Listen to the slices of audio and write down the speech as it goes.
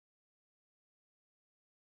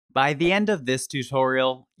By the end of this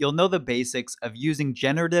tutorial, you'll know the basics of using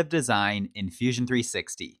generative design in Fusion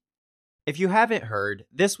 360. If you haven't heard,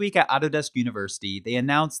 this week at Autodesk University, they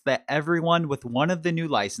announced that everyone with one of the new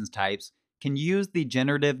license types can use the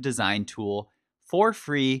generative design tool for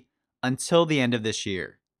free until the end of this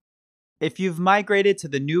year. If you've migrated to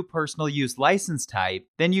the new personal use license type,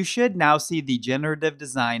 then you should now see the generative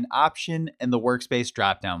design option in the workspace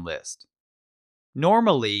dropdown list.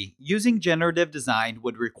 Normally, using generative design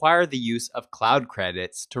would require the use of cloud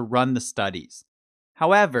credits to run the studies.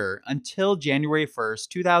 However, until January 1st,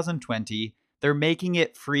 2020, they're making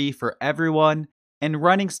it free for everyone, and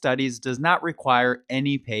running studies does not require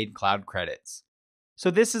any paid cloud credits.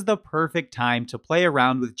 So this is the perfect time to play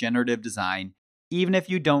around with generative design, even if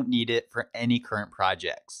you don't need it for any current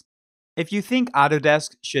projects. If you think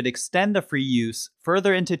Autodesk should extend the free use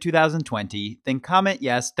further into 2020, then comment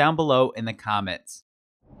yes down below in the comments.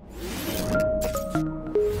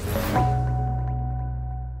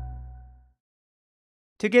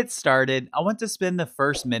 To get started, I want to spend the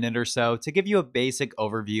first minute or so to give you a basic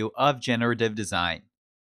overview of generative design.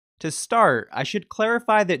 To start, I should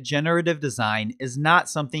clarify that generative design is not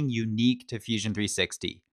something unique to Fusion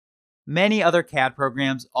 360. Many other CAD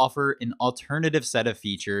programs offer an alternative set of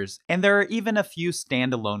features, and there are even a few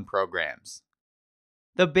standalone programs.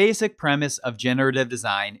 The basic premise of generative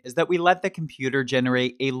design is that we let the computer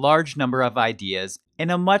generate a large number of ideas in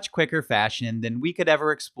a much quicker fashion than we could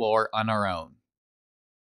ever explore on our own.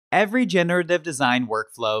 Every generative design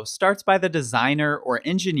workflow starts by the designer or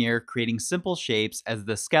engineer creating simple shapes as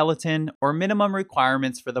the skeleton or minimum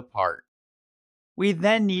requirements for the part. We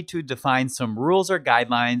then need to define some rules or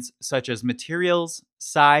guidelines such as materials,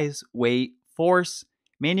 size, weight, force,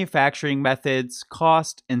 manufacturing methods,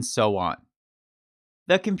 cost, and so on.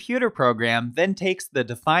 The computer program then takes the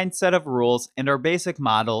defined set of rules and our basic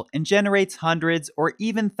model and generates hundreds or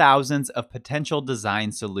even thousands of potential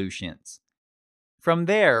design solutions. From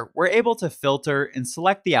there, we're able to filter and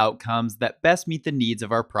select the outcomes that best meet the needs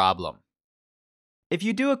of our problem. If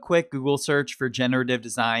you do a quick Google search for generative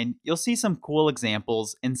design, you'll see some cool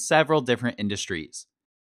examples in several different industries.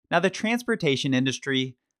 Now, the transportation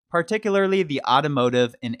industry, particularly the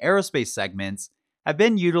automotive and aerospace segments, have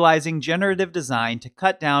been utilizing generative design to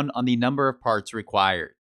cut down on the number of parts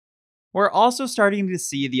required. We're also starting to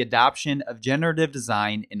see the adoption of generative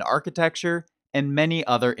design in architecture and many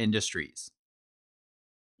other industries.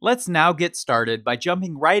 Let's now get started by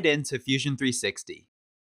jumping right into Fusion 360.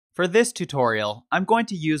 For this tutorial, I'm going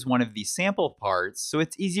to use one of these sample parts so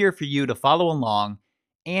it's easier for you to follow along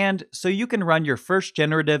and so you can run your first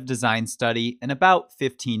generative design study in about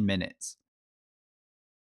 15 minutes.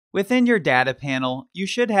 Within your data panel, you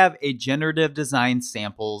should have a generative design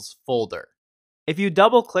samples folder. If you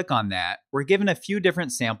double click on that, we're given a few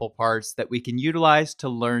different sample parts that we can utilize to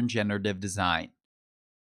learn generative design.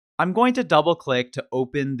 I'm going to double click to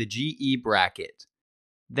open the GE bracket.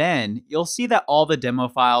 Then, you'll see that all the demo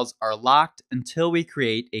files are locked until we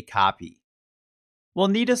create a copy. We'll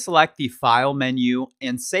need to select the File menu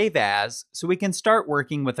and Save As so we can start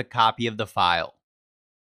working with a copy of the file.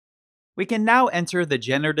 We can now enter the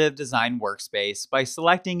Generative Design workspace by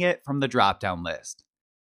selecting it from the drop-down list.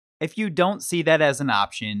 If you don't see that as an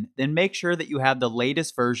option, then make sure that you have the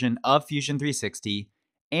latest version of Fusion 360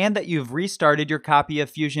 and that you've restarted your copy of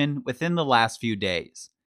Fusion within the last few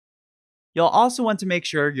days. You'll also want to make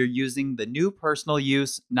sure you're using the new personal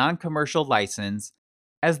use non-commercial license,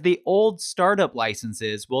 as the old startup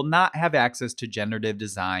licenses will not have access to generative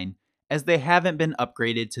design as they haven't been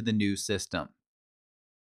upgraded to the new system.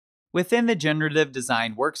 Within the generative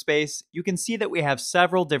design workspace, you can see that we have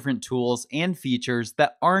several different tools and features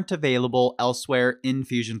that aren't available elsewhere in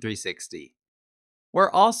Fusion 360.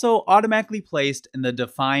 We're also automatically placed in the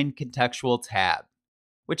Define Contextual tab,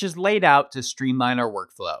 which is laid out to streamline our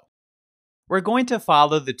workflow. We're going to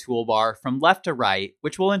follow the toolbar from left to right,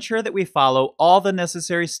 which will ensure that we follow all the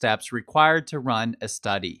necessary steps required to run a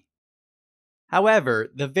study. However,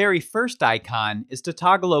 the very first icon is to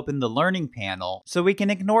toggle open the Learning panel, so we can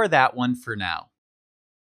ignore that one for now.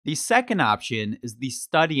 The second option is the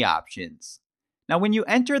Study options. Now, when you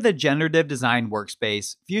enter the Generative Design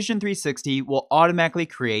workspace, Fusion 360 will automatically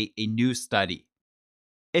create a new study.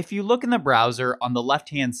 If you look in the browser on the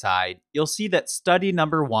left-hand side, you'll see that study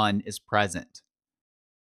number 1 is present.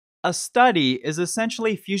 A study is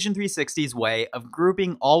essentially Fusion 360's way of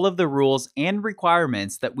grouping all of the rules and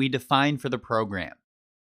requirements that we define for the program.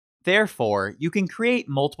 Therefore, you can create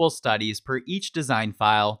multiple studies per each design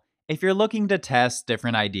file if you're looking to test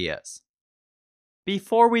different ideas.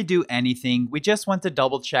 Before we do anything, we just want to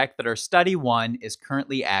double check that our study 1 is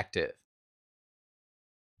currently active.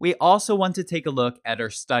 We also want to take a look at our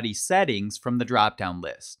study settings from the drop-down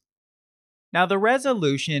list. Now, the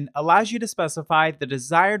resolution allows you to specify the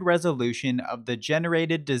desired resolution of the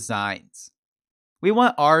generated designs. We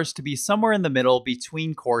want ours to be somewhere in the middle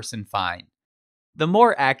between coarse and fine. The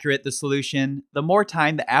more accurate the solution, the more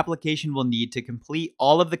time the application will need to complete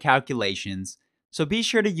all of the calculations, so be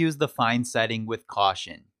sure to use the fine setting with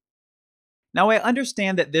caution. Now, I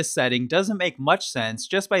understand that this setting doesn't make much sense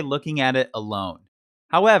just by looking at it alone.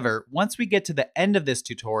 However, once we get to the end of this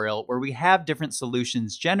tutorial where we have different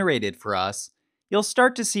solutions generated for us, you'll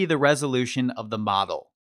start to see the resolution of the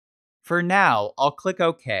model. For now, I'll click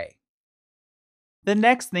OK. The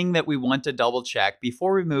next thing that we want to double check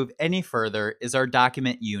before we move any further is our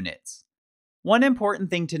document units. One important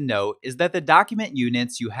thing to note is that the document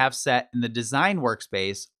units you have set in the Design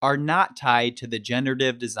workspace are not tied to the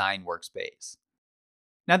Generative Design workspace.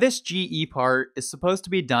 Now, this GE part is supposed to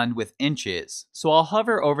be done with inches, so I'll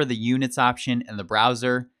hover over the Units option in the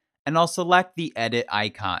browser and I'll select the Edit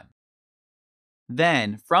icon.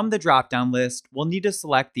 Then, from the drop-down list, we'll need to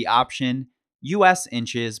select the option US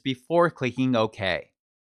inches before clicking OK.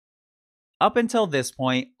 Up until this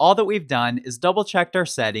point, all that we've done is double-checked our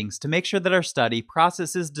settings to make sure that our study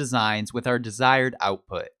processes designs with our desired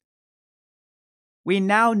output. We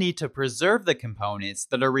now need to preserve the components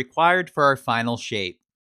that are required for our final shape.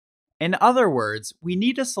 In other words, we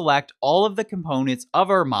need to select all of the components of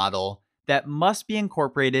our model that must be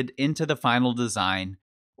incorporated into the final design,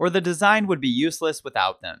 or the design would be useless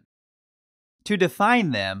without them. To define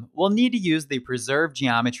them, we'll need to use the Preserve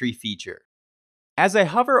Geometry feature. As I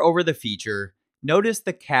hover over the feature, notice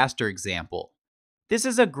the caster example. This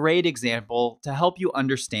is a great example to help you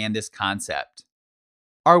understand this concept.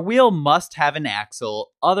 Our wheel must have an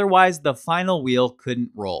axle, otherwise the final wheel couldn't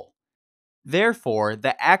roll. Therefore,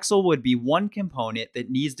 the axle would be one component that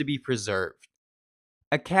needs to be preserved.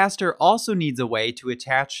 A caster also needs a way to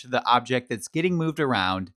attach to the object that's getting moved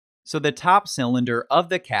around, so the top cylinder of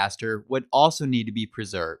the caster would also need to be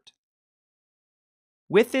preserved.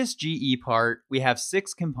 With this GE part, we have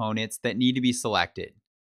 6 components that need to be selected.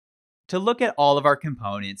 To look at all of our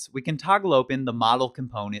components, we can toggle open the Model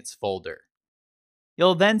Components folder.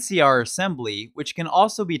 You'll then see our assembly, which can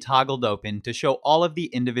also be toggled open to show all of the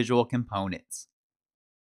individual components.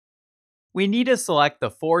 We need to select the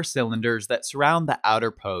 4 cylinders that surround the outer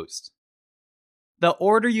post. The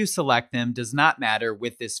order you select them does not matter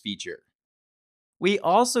with this feature. We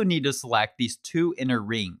also need to select these 2 inner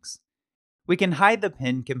rings. We can hide the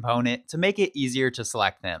pin component to make it easier to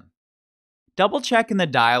select them. Double check in the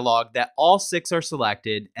dialog that all 6 are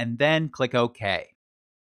selected and then click OK.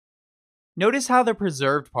 Notice how the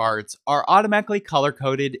preserved parts are automatically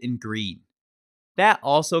color-coded in green. That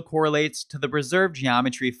also correlates to the Preserved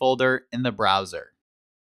Geometry folder in the browser.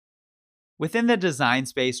 Within the Design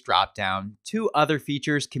Space dropdown, 2 other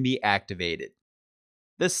features can be activated.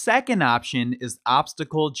 The second option is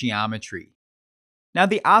Obstacle Geometry. Now,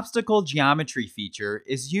 the Obstacle Geometry feature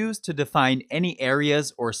is used to define any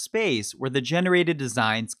areas or space where the generated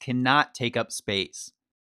designs cannot take up space.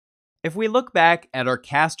 If we look back at our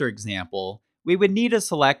caster example, we would need to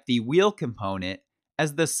select the wheel component,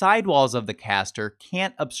 as the sidewalls of the caster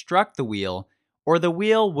can't obstruct the wheel or the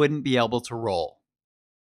wheel wouldn't be able to roll.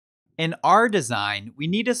 In our design, we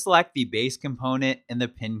need to select the base component and the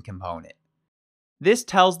pin component. This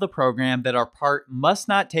tells the program that our part must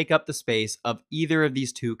not take up the space of either of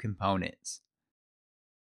these 2 components.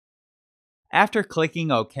 After clicking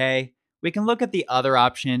OK, we can look at the other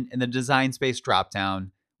option in the Design Space dropdown,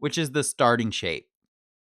 which is the starting shape.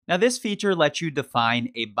 Now, this feature lets you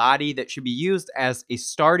define a body that should be used as a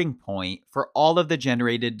starting point for all of the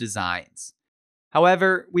generated designs.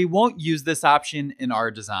 However, we won't use this option in our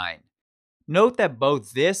design. Note that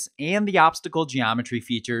both this and the Obstacle Geometry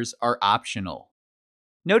features are optional.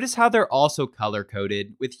 Notice how they're also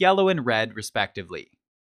color-coded with yellow and red respectively.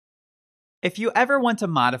 If you ever want to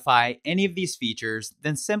modify any of these features,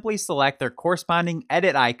 then simply select their corresponding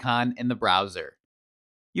edit icon in the browser.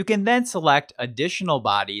 You can then select additional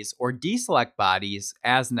bodies or deselect bodies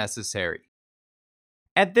as necessary.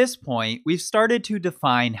 At this point, we've started to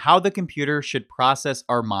define how the computer should process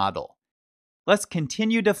our model. Let's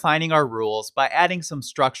continue defining our rules by adding some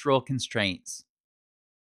structural constraints.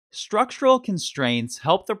 Structural constraints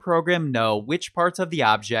help the program know which parts of the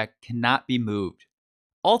object cannot be moved.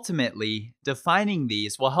 Ultimately, defining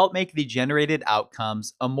these will help make the generated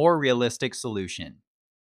outcomes a more realistic solution.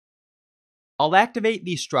 I'll activate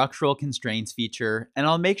the Structural Constraints feature, and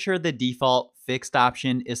I'll make sure the default Fixed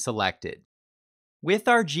option is selected. With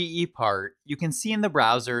our GE part, you can see in the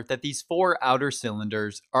browser that these 4 outer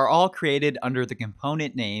cylinders are all created under the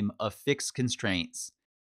component name of Fixed Constraints.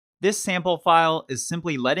 This sample file is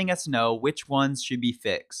simply letting us know which ones should be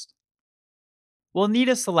fixed. We'll need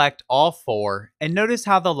to select all 4 and notice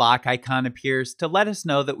how the lock icon appears to let us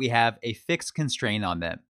know that we have a fixed constraint on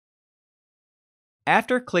them.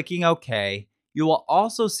 After clicking OK, you will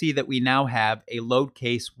also see that we now have a load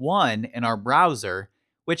case 1 in our browser,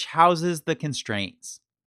 which houses the constraints.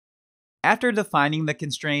 After defining the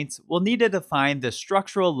constraints, we'll need to define the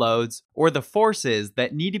structural loads or the forces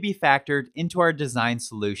that need to be factored into our design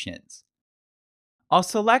solutions. I'll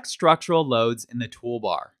select structural loads in the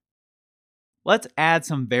toolbar. Let's add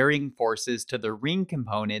some varying forces to the ring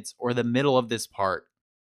components or the middle of this part.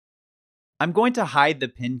 I'm going to hide the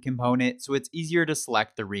pin component so it's easier to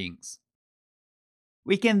select the rings.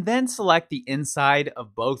 We can then select the inside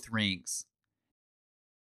of both rings.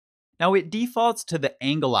 Now it defaults to the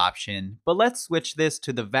angle option, but let's switch this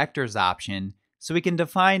to the vectors option so we can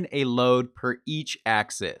define a load per each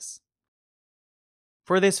axis.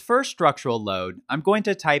 For this first structural load, I'm going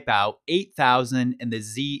to type out 8,000 in the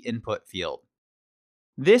Z input field.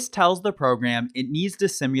 This tells the program it needs to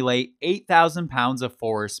simulate 8,000 pounds of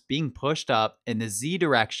force being pushed up in the Z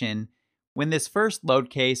direction when this first load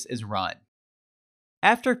case is run.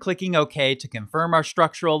 After clicking OK to confirm our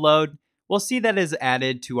structural load, we'll see that it is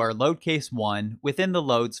added to our load case 1 within the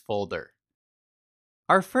loads folder.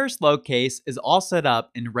 Our first load case is all set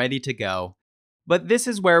up and ready to go, but this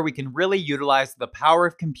is where we can really utilize the power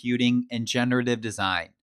of computing and generative design.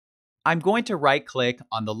 I'm going to right-click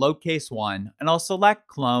on the load case 1 and I'll select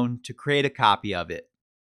Clone to create a copy of it.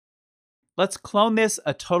 Let's clone this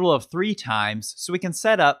a total of 3 times so we can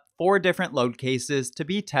set up 4 different load cases to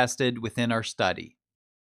be tested within our study.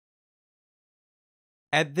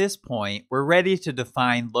 At this point, we're ready to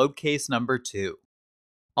define load case number 2.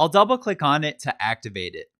 I'll double-click on it to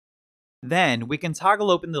activate it. Then we can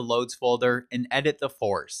toggle open the loads folder and edit the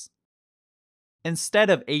force. Instead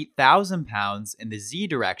of 8,000 pounds in the Z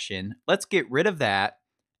direction, let's get rid of that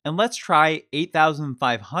and let's try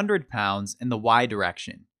 8,500 pounds in the Y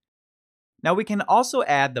direction. Now we can also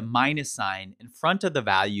add the minus sign in front of the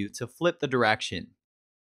value to flip the direction.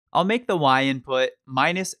 I'll make the Y input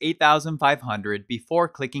minus 8,500 before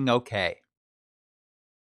clicking OK.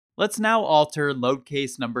 Let's now alter load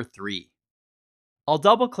case number 3. I'll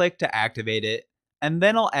double click to activate it, and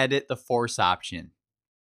then I'll edit the force option.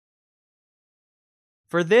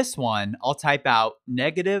 For this one, I'll type out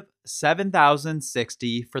negative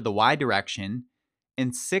 7,060 for the Y direction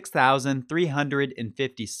and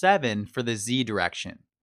 6,357 for the Z direction.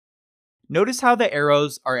 Notice how the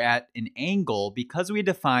arrows are at an angle because we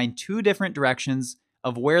define 2 different directions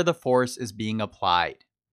of where the force is being applied.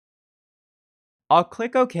 I'll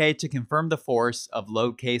click OK to confirm the force of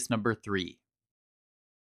load case number 3.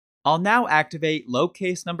 I'll now activate load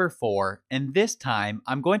case number 4, and this time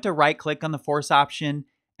I'm going to right-click on the force option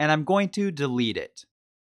and I'm going to delete it.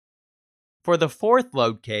 For the 4th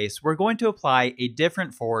load case, we're going to apply a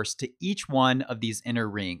different force to each one of these inner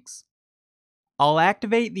rings. I'll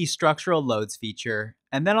activate the structural loads feature,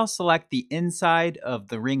 and then I'll select the inside of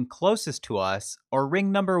the ring closest to us, or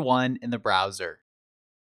ring number 1 in the browser.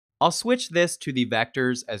 I'll switch this to the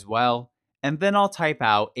vectors as well, and then I'll type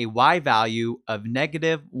out a Y value of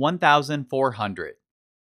negative 1,400.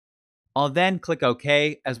 I'll then click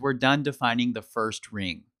OK as we're done defining the first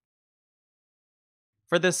ring.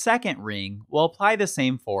 For the second ring, we'll apply the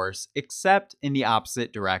same force, except in the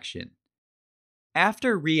opposite direction.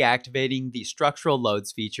 After reactivating the structural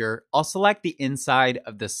loads feature, I'll select the inside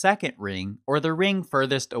of the second ring, or the ring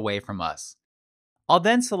furthest away from us. I'll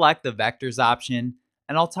then select the vectors option,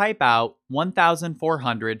 and I'll type out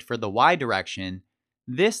 1,400 for the Y direction,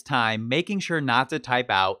 this time making sure not to type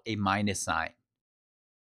out a minus sign.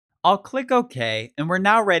 I'll click OK, and we're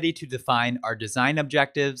now ready to define our design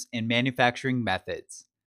objectives and manufacturing methods.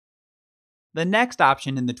 The next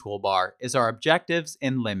option in the toolbar is our objectives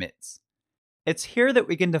and limits. It's here that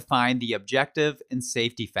we can define the objective and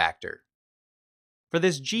safety factor. For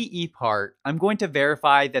this GE part, I'm going to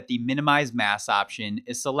verify that the minimize mass option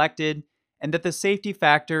is selected and that the safety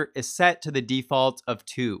factor is set to the default of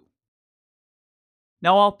 2.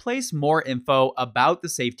 Now I'll place more info about the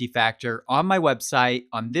safety factor on my website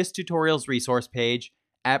on this tutorial's resource page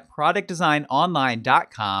at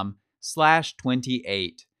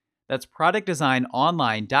productdesignonline.com/28. That's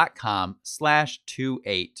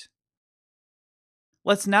productdesignonline.com/28.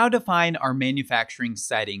 Let's now define our manufacturing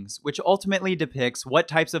settings, which ultimately depicts what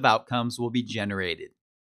types of outcomes will be generated.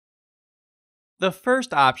 The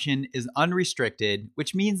first option is unrestricted,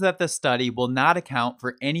 which means that the study will not account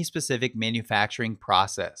for any specific manufacturing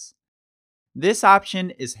process. This option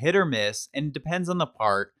is hit or miss and depends on the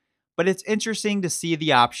part, but it's interesting to see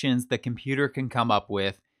the options the computer can come up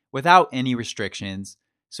with without any restrictions,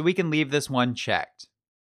 so we can leave this one checked.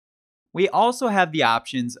 We also have the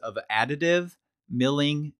options of additive,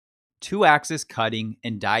 milling, two-axis cutting,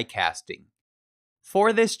 and die casting.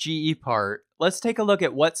 For this GE part, let's take a look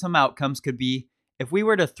at what some outcomes could be if we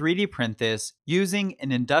were to 3D print this using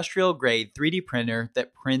an industrial-grade 3D printer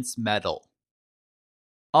that prints metal.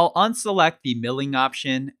 I'll unselect the milling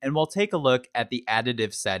option and we'll take a look at the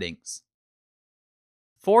additive settings.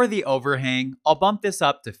 For the overhang, I'll bump this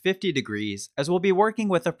up to 50 degrees as we'll be working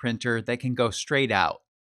with a printer that can go straight out.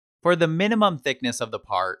 For the minimum thickness of the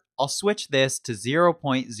part, I'll switch this to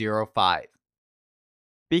 0.05.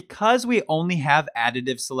 Because we only have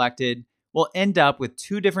additive selected, we'll end up with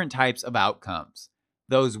two different types of outcomes,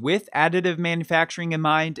 those with additive manufacturing in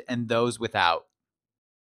mind and those without.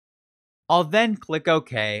 I'll then click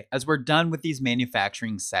OK as we're done with these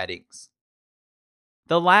manufacturing settings.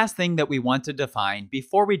 The last thing that we want to define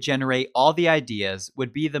before we generate all the ideas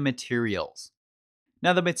would be the materials.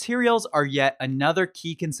 Now, the materials are yet another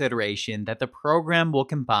key consideration that the program will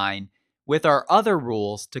combine with our other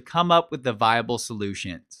rules to come up with the viable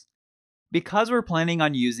solutions. Because we're planning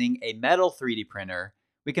on using a metal 3D printer,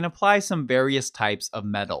 we can apply some various types of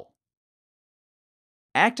metal.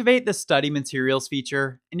 Activate the Study Materials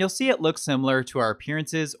feature, and you'll see it looks similar to our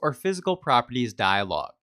Appearances or Physical Properties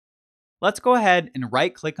dialog. Let's go ahead and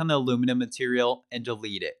right-click on the aluminum material and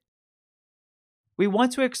delete it. We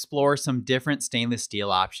want to explore some different stainless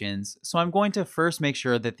steel options, so I'm going to first make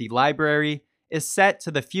sure that the library is set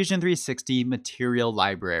to the Fusion 360 Material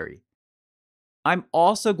Library. I'm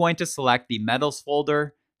also going to select the Metals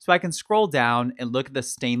folder so I can scroll down and look at the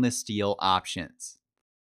stainless steel options.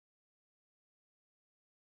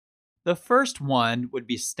 The first one would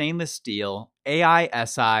be stainless steel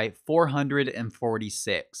AISI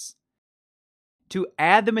 446. To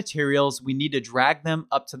add the materials, we need to drag them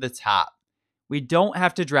up to the top. We don't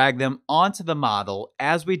have to drag them onto the model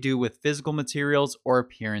as we do with physical materials or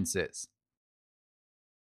appearances.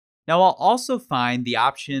 Now I'll also find the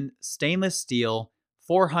option Stainless Steel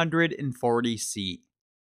 440C.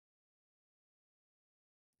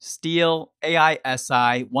 Steel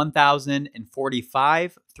AISI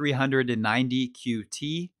 1045 390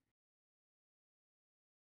 QT.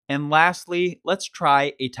 And lastly, let's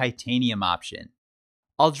try a titanium option.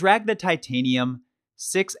 I'll drag the titanium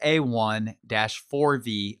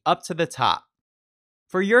 6A1-4V up to the top.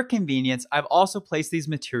 For your convenience, I've also placed these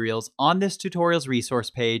materials on this tutorial's resource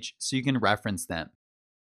page so you can reference them.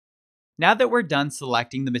 Now that we're done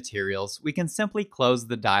selecting the materials, we can simply close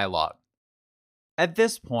the dialog. At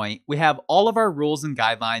this point, we have all of our rules and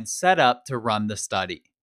guidelines set up to run the study.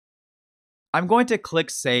 I'm going to click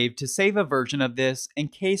Save to save a version of this in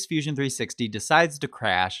case Fusion 360 decides to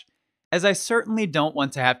crash, as I certainly don't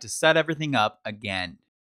want to have to set everything up again.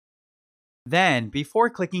 Then, before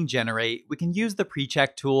clicking Generate, we can use the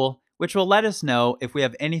Pre-Check tool, which will let us know if we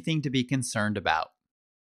have anything to be concerned about.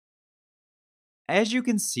 As you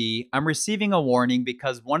can see, I'm receiving a warning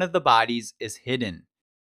because one of the bodies is hidden.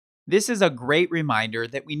 This is a great reminder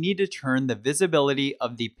that we need to turn the visibility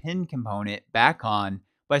of the pin component back on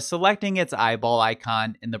by selecting its eyeball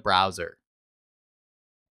icon in the browser.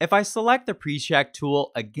 If I select the Pre-Check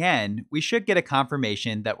tool again, we should get a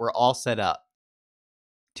confirmation that we're all set up.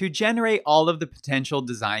 To generate all of the potential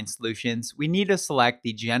design solutions, we need to select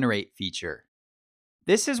the Generate feature.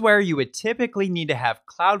 This is where you would typically need to have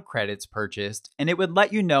cloud credits purchased, and it would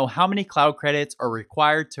let you know how many cloud credits are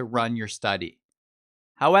required to run your study.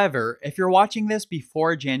 However, if you're watching this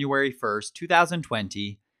before January 1st,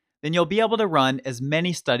 2020, then you'll be able to run as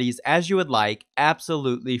many studies as you would like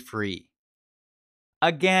absolutely free.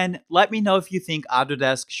 Again, let me know if you think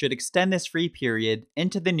Autodesk should extend this free period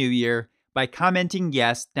into the new year by commenting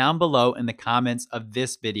yes down below in the comments of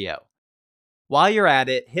this video. While you're at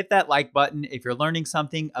it, hit that like button if you're learning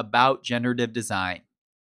something about generative design.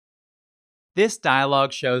 This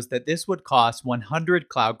dialog shows that this would cost 100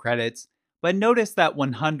 cloud credits, but notice that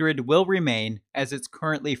 100 will remain as it's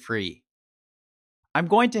currently free. I'm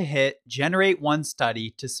going to hit Generate One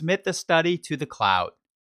Study to submit the study to the cloud.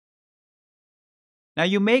 Now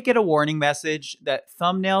you may get a warning message that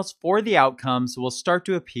thumbnails for the outcomes will start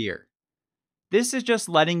to appear. This is just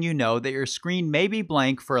letting you know that your screen may be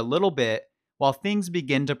blank for a little bit while things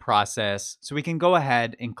begin to process, so we can go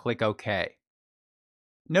ahead and click OK.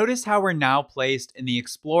 Notice how we're now placed in the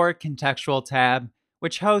Explore Contextual tab,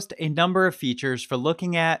 which hosts a number of features for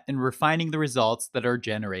looking at and refining the results that are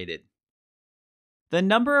generated. The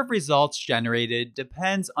number of results generated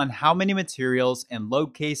depends on how many materials and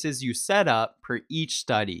load cases you set up per each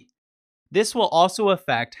study. This will also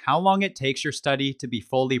affect how long it takes your study to be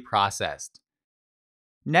fully processed.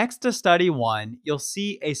 Next to Study 1, you'll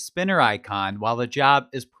see a spinner icon while the job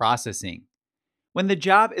is processing. When the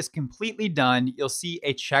job is completely done, you'll see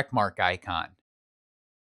a checkmark icon.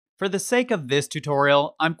 For the sake of this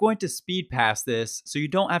tutorial, I'm going to speed past this so you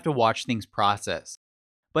don't have to watch things process.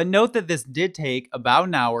 But note that this did take about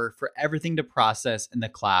an hour for everything to process in the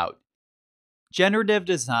cloud. Generative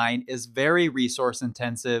design is very resource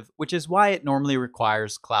intensive, which is why it normally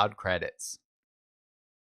requires cloud credits.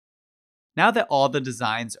 Now that all the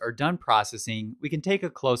designs are done processing, we can take a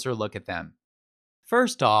closer look at them.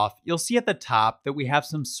 First off, you'll see at the top that we have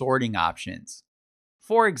some sorting options.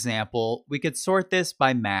 For example, we could sort this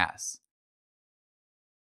by mass.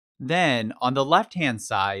 Then, on the left-hand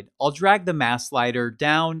side, I'll drag the mass slider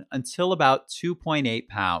down until about 2.8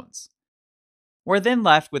 pounds. We're then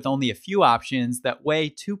left with only a few options that weigh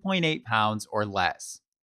 2.8 pounds or less.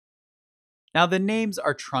 Now the names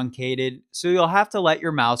are truncated, so you'll have to let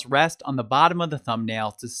your mouse rest on the bottom of the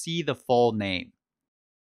thumbnail to see the full name.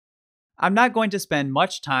 I'm not going to spend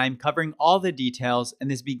much time covering all the details in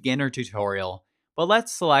this beginner tutorial, but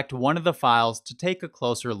let's select one of the files to take a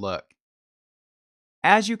closer look.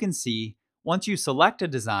 As you can see, once you select a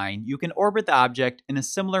design, you can orbit the object in a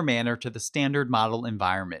similar manner to the standard model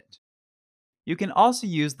environment. You can also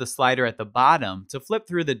use the slider at the bottom to flip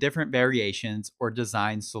through the different variations or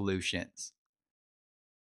design solutions.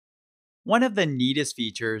 One of the neatest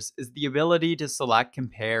features is the ability to select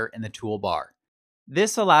Compare in the toolbar.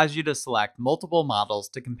 This allows you to select multiple models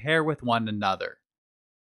to compare with one another.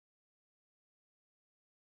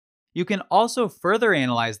 You can also further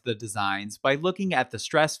analyze the designs by looking at the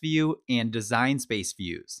stress view and design space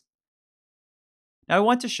views. Now I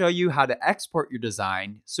want to show you how to export your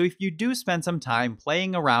design, so if you do spend some time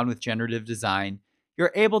playing around with generative design,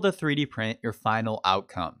 you're able to 3D print your final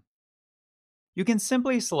outcome. You can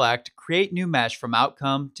simply select Create New Mesh from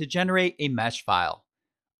Outcome to generate a mesh file.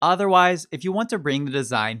 Otherwise, if you want to bring the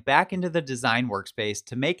design back into the design workspace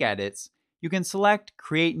to make edits, you can select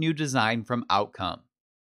Create New Design from Outcome.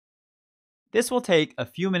 This will take a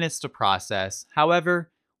few minutes to process.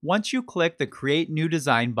 However, once you click the Create New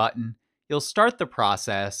Design button, you'll start the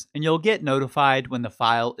process and you'll get notified when the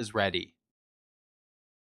file is ready.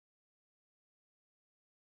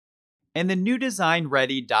 In the New Design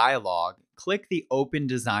Ready dialog, click the Open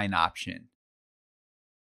Design option.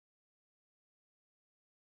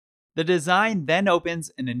 The design then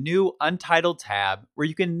opens in a new Untitled tab where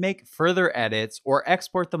you can make further edits or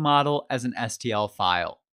export the model as an STL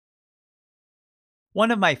file. One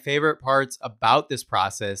of my favorite parts about this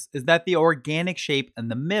process is that the organic shape in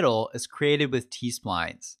the middle is created with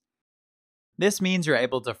T-splines. This means you're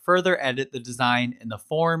able to further edit the design in the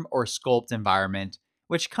form or sculpt environment,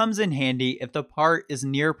 which comes in handy if the part is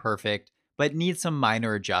near perfect but needs some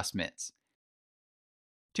minor adjustments.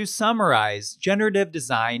 To summarize, generative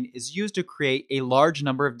design is used to create a large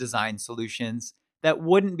number of design solutions that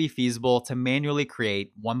wouldn't be feasible to manually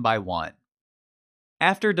create one by one.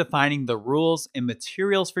 After defining the rules and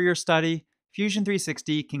materials for your study, Fusion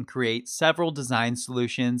 360 can create several design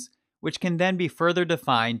solutions, which can then be further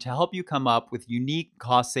defined to help you come up with unique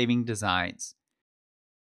cost-saving designs.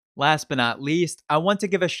 Last but not least, I want to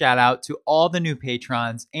give a shout out to all the new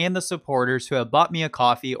patrons and the supporters who have bought me a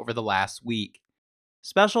coffee over the last week.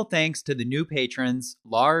 Special thanks to the new patrons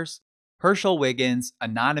Lars, Herschel Wiggins,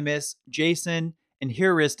 Anonymous, Jason, and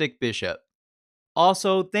Heuristic Bishop.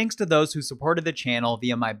 Also, thanks to those who supported the channel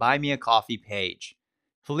via my Buy Me a Coffee page: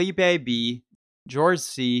 Felipe B, George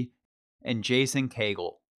C, and Jason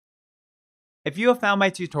Cagle. If you have found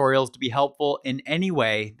my tutorials to be helpful in any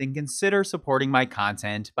way, then consider supporting my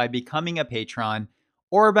content by becoming a patron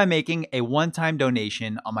or by making a one-time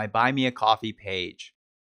donation on my Buy Me a Coffee page.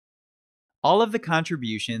 All of the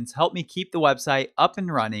contributions help me keep the website up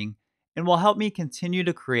and running and will help me continue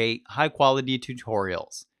to create high-quality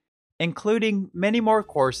tutorials, including many more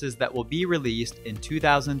courses that will be released in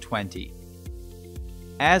 2020.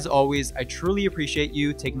 As always, I truly appreciate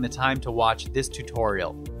you taking the time to watch this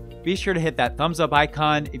tutorial. Be sure to hit that thumbs up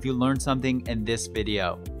icon if you learned something in this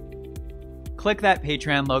video. Click that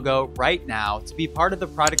Patreon logo right now to be part of the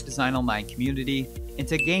Product Design Online community and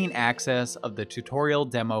to gain access of the tutorial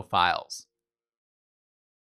demo files.